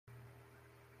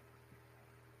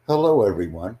Hello,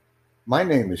 everyone. My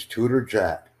name is Tutor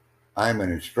Jack. I'm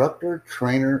an instructor,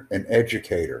 trainer, and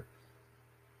educator.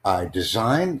 I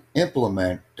design,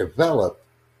 implement, develop,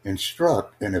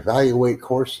 instruct, and evaluate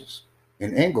courses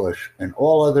in English and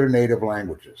all other native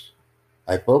languages.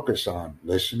 I focus on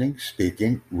listening,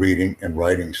 speaking, reading, and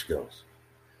writing skills.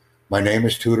 My name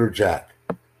is Tutor Jack.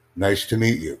 Nice to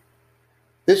meet you.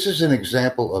 This is an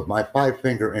example of my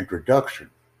five-finger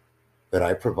introduction that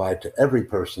I provide to every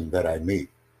person that I meet,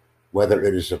 whether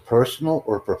it is a personal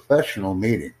or professional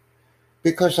meeting,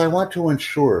 because I want to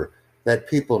ensure that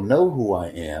people know who I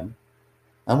am.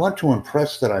 I want to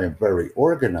impress that I am very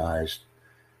organized,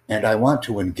 and I want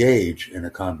to engage in a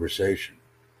conversation.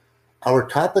 Our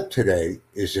topic today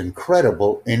is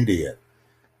Incredible India,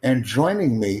 and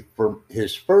joining me for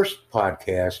his first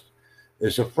podcast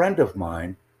is a friend of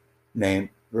mine named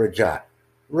Rajat.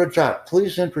 Rajat,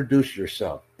 please introduce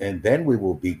yourself, and then we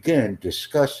will begin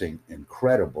discussing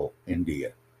Incredible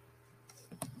India.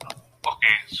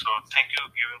 Okay, so thank you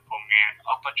giving for me an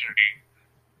opportunity.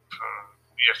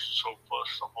 Yes, so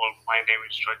first of all, my name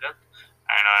is Rajat,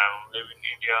 and I live in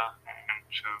India, and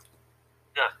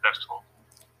yes, that's all.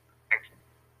 Thank you.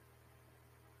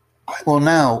 I will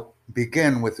now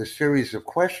begin with a series of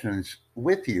questions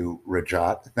with you,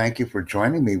 Rajat. Thank you for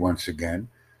joining me once again.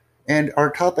 And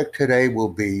our topic today will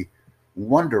be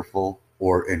wonderful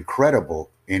or incredible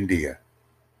India.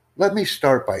 Let me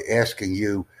start by asking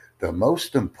you the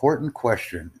most important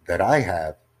question that I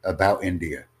have about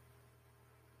India.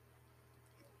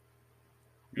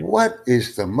 What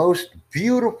is the most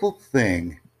beautiful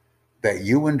thing that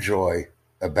you enjoy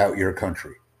about your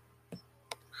country?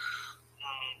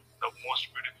 The most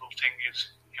beautiful thing is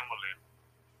Himalaya.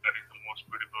 That is the most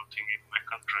beautiful thing in my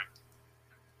country.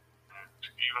 And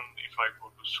even if I go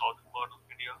to southern part of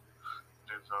India,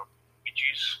 there's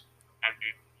beaches, and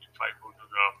if I go to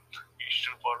the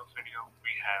eastern part of India,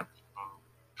 we have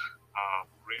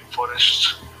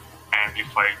rainforests, and if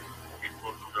I we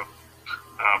go to the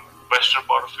western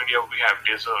part of India, we have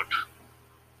desert.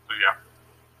 So yeah,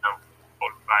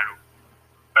 all kind of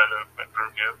weather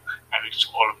pattern here, and it's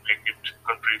all make it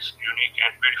countries unique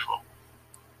and beautiful.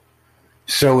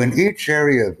 So, in each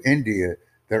area of India,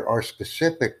 there are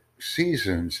specific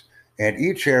seasons, and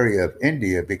each area of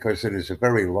India, because it is a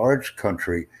very large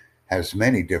country, has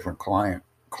many different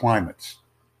climates.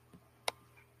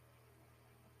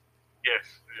 Yes,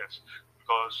 yes,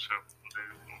 because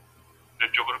the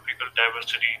geographical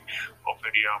diversity of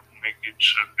India make it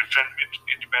different.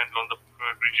 It depends on the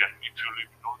region. If you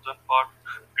live in northern part,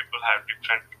 people have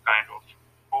different kind of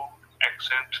food,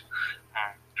 accent,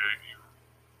 and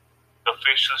the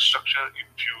facial structure. If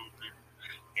you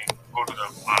go to the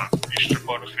eastern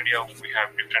part of India, we have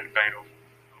different kind of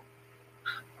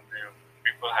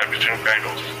people have different kind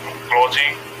of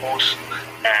clothing, foods,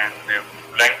 and their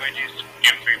languages.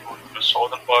 If we go to the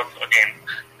southern part, again,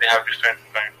 they have different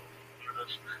kind of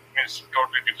means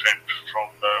totally different from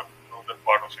the northern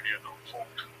part of India. The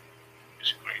food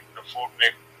is great. The food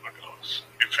make us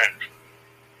different.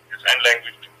 Yes, and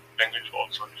language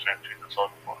also different in the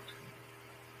southern part.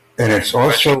 And And it's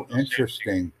western also the same thing.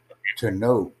 interesting Again. to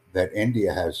note that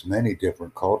India has many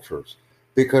different cultures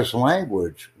because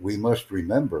language, we must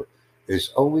remember, is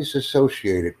always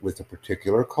associated with a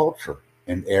particular culture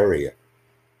and area.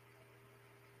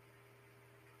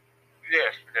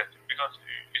 Yes, yes, because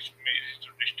it's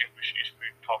to distinguish if we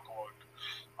talk about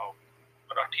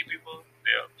Marathi people,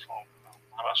 they are from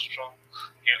Maharashtra,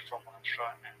 hail from Maharashtra,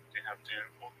 and they have their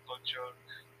own culture.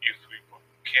 If we go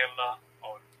to Kerala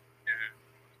or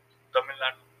Tamil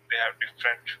Nadu, they have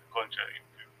different culture. If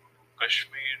you go to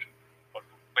Kashmir or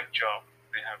to Punjab,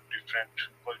 they have different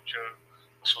culture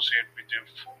associated with their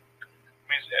food.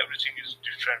 Means everything is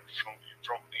different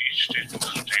from each state to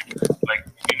state. Like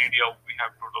in India, we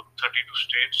have total 32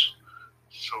 states,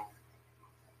 so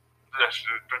that's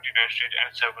 29 states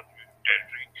and 7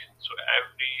 territory. So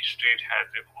every state has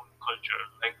their own culture,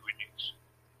 languages.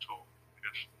 So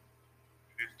it's,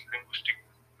 these linguistic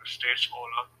states all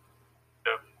are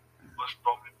the most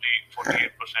probably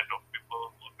 48% of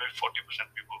people, or maybe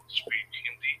 40% people speak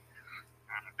Hindi,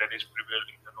 and that is prevailed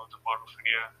in the northern part of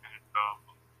India, and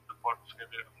the part of India,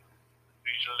 the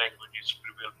regional languages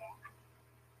prevail more.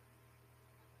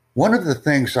 One of the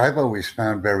things I've always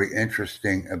found very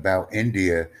interesting about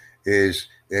India is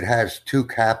it has two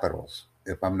capitals,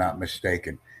 if I'm not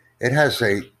mistaken. It has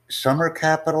a summer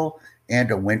capital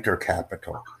and a winter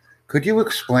capital. Could you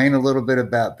explain a little bit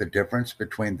about the difference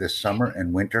between the summer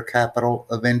and winter capital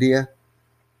of India?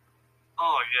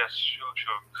 Oh yes, sure,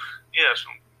 sure. Yes,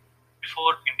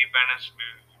 before independence,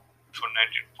 before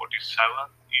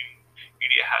 1947,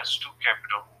 India has two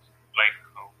capitals, like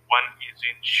one is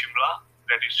in Shimla,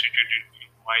 that is situated in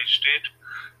my state,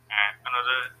 and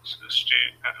another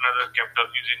capital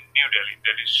is in New Delhi,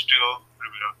 that is still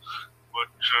regular.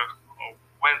 But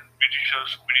when British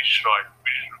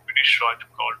Raj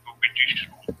called to British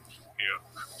rule here.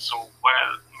 So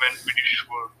when British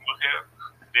were here,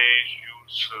 they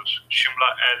use Shimla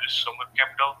as a summer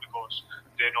capital because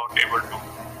they're not able to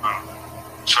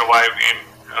survive in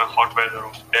hot weather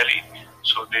of Delhi.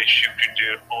 So they shifted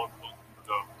their outlook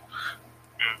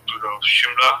to the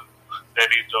Shimla, that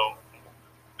is the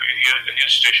hill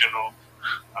station of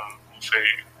say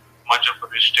Madhya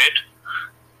Pradesh state.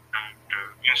 And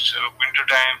in winter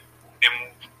time, they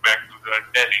moved back to the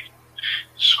Delhi.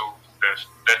 So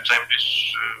that time this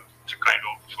the kind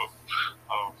of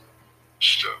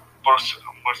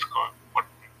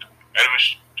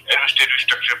administrative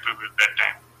structure prevailed that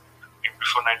time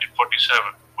before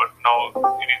 1947. But now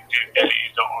Delhi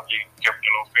is the only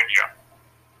capital of India.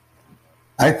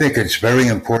 I think it's very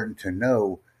important to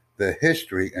know the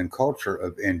history and culture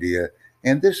of India,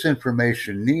 and this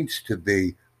information needs to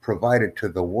be provided to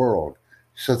the world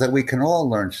so that we can all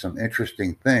learn some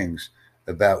interesting things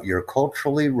about your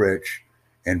culturally rich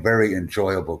and very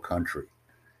enjoyable country.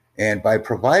 And by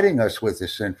providing us with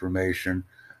this information,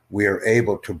 we are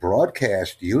able to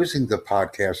broadcast using the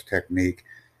podcast technique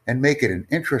and make it an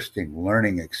interesting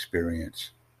learning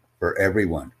experience for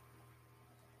everyone.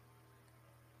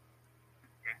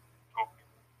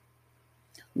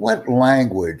 What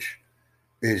language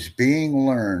is being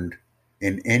learned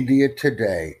in India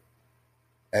today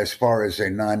as far as a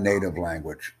non-native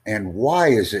language, and why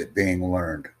is it being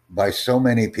learned by so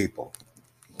many people?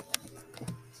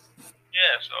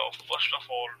 Yeah, so first of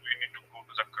all, we need to go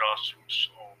to the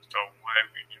grassroots of the why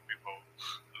people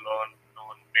learn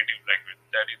non-native language.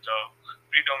 That is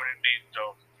predominantly the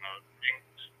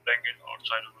language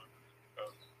outside of the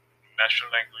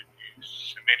national language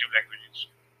is native language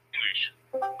is English,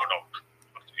 no doubt.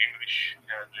 But English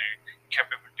has a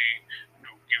capability to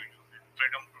give you the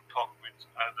freedom to talk with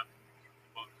other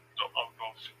people out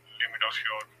of limit of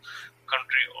your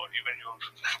country or even your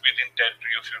within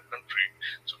territory of your country.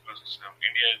 So because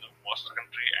India is a vast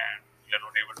country and we are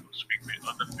not able to speak with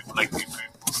other people. Like if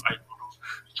I go to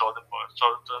southern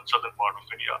part of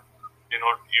India, they're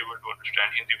not able to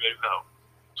understand Hindi very well.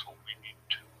 So we need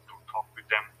to talk with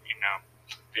them in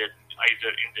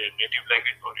either in their native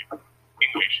language or in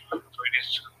English. So it is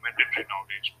mandatory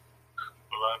nowadays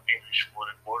to learn English more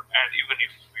and more. And even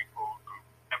if we go to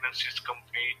MNC's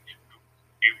company to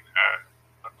give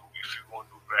if you want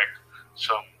to crack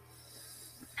some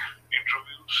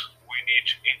interviews, we need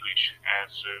English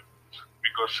as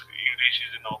because English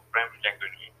is now primary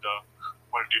language in the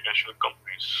multinational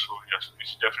companies. So yes,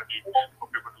 it's definitely for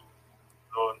people to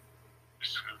learn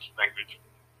this language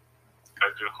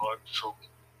as they heard. So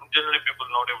generally, people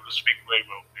not able to speak very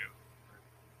well there.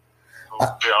 So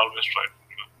they always try to.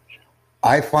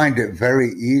 I find it very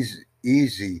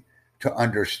easy to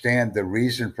understand the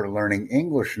reason for learning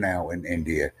English now in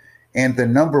India. And the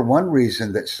number one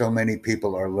reason that so many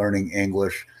people are learning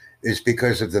English is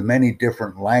because of the many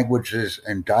different languages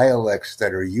and dialects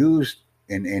that are used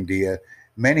in India.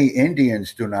 Many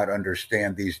Indians do not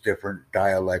understand these different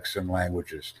dialects and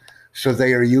languages. So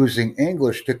they are using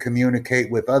English to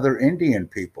communicate with other Indian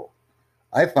people.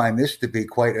 I find this to be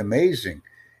quite amazing.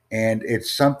 And it's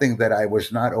something that I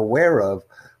was not aware of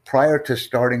prior to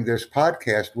starting this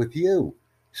podcast with you.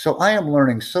 So I am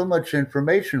learning so much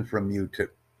information from you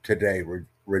today,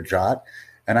 Rajat,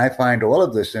 and I find all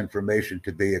of this information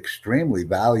to be extremely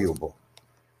valuable.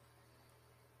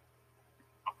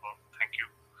 Thank you.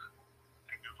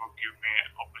 Thank you for giving me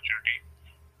an opportunity.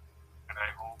 And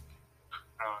I hope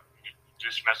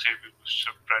this message will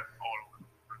spread all over.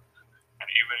 And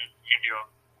even in India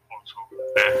also.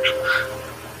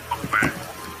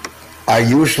 I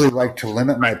usually like to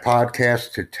limit my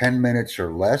podcast to 10 minutes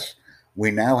or less.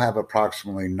 We now have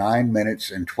approximately 9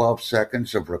 minutes and 12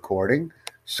 seconds of recording,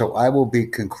 so I will be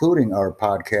concluding our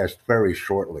podcast very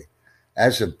shortly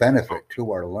as a benefit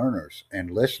to our learners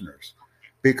and listeners,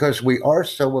 because we are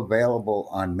so available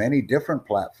on many different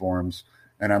platforms,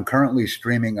 and I'm currently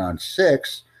streaming on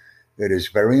 6. It is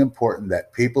very important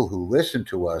that people who listen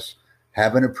to us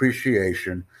have an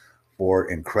appreciation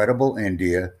for incredible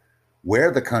India,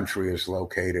 where the country is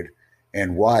located,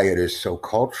 and why it is so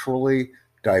culturally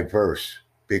diverse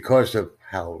because of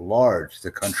how large the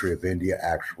country of India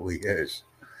actually is.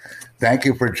 Thank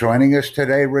you for joining us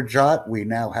today, Rajat. We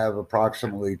now have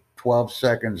approximately 12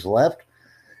 seconds left.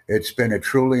 It's been a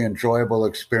truly enjoyable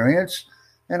experience,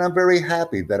 and I'm very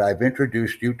happy that I've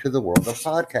introduced you to the world of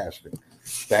podcasting.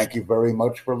 Thank you very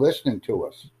much for listening to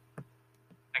us.